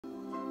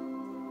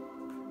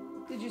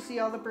Did you see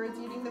all the birds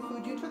eating the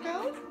food you took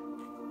out?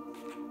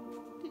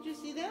 Did you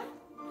see them?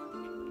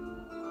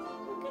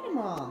 Look at them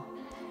all.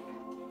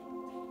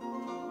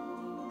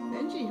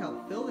 Benji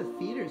helped fill the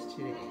feeders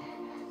today.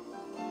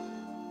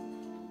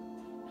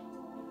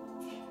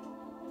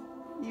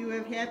 You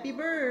have happy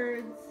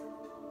birds.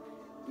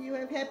 You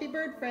have happy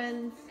bird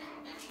friends.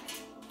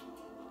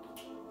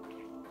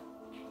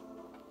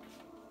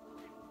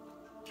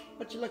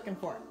 What you looking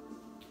for?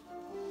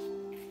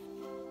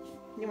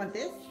 You want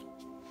this?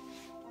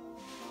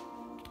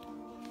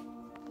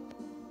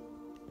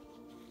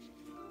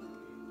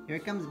 Here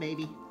it comes,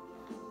 baby.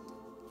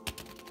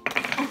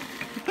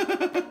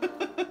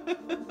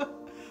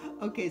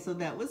 Okay, so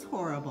that was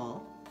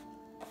horrible.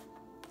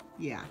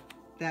 Yeah,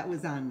 that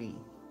was on me.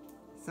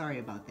 Sorry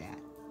about that.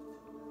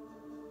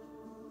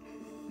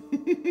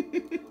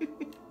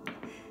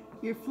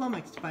 You're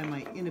flummoxed by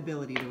my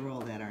inability to roll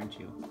that, aren't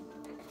you?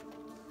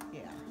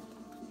 Yeah.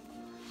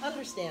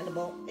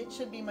 Understandable. It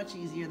should be much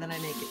easier than I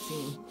make it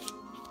seem.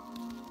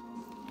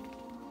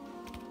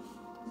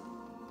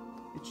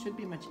 It should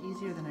be much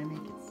easier than I make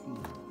it seem.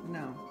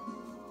 No.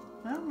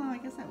 Well, no, I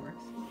guess that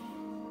works.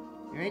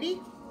 You ready?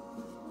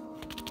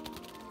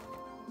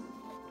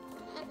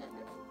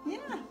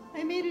 Yeah,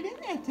 I made it in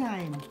that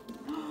time.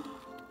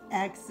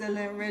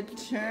 Excellent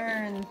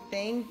return.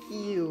 Thank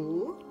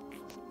you.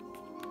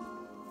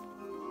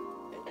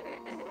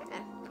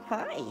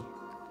 Hi.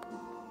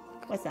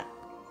 What's up?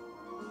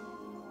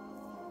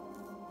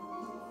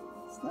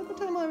 Snuggle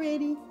time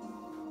already?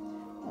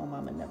 Oh,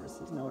 Mama never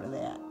says no to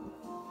that.